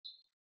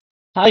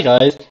Hi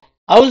guys,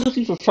 I was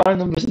looking for prime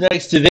numbers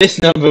next to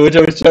this number which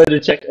I was trying to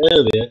check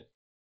earlier.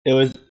 It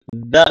was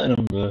that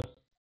number.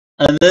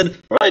 And then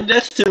right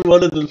next to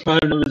one of the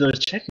prime numbers I was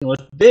checking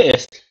was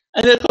this.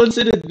 And I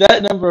considered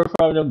that number a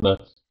prime number.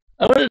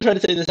 I want to try to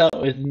say this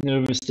out with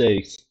no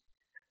mistakes.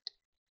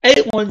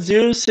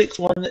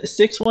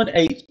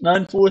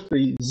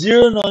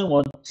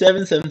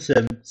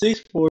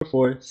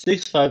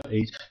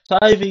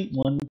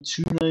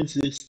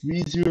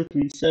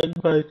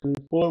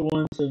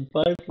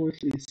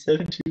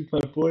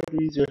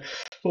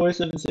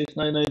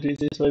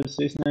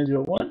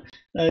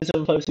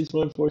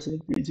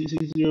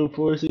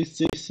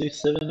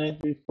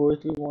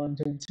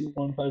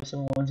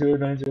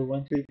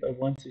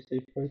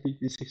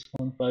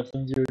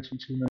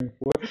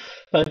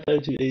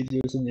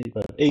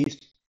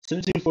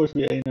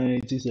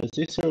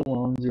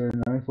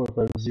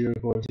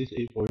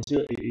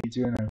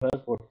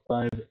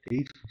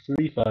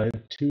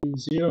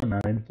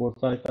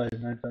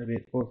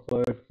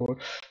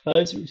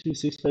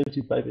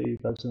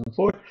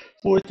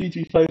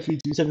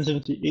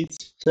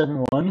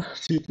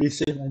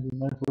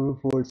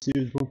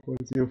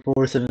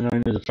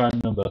 is a prime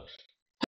number.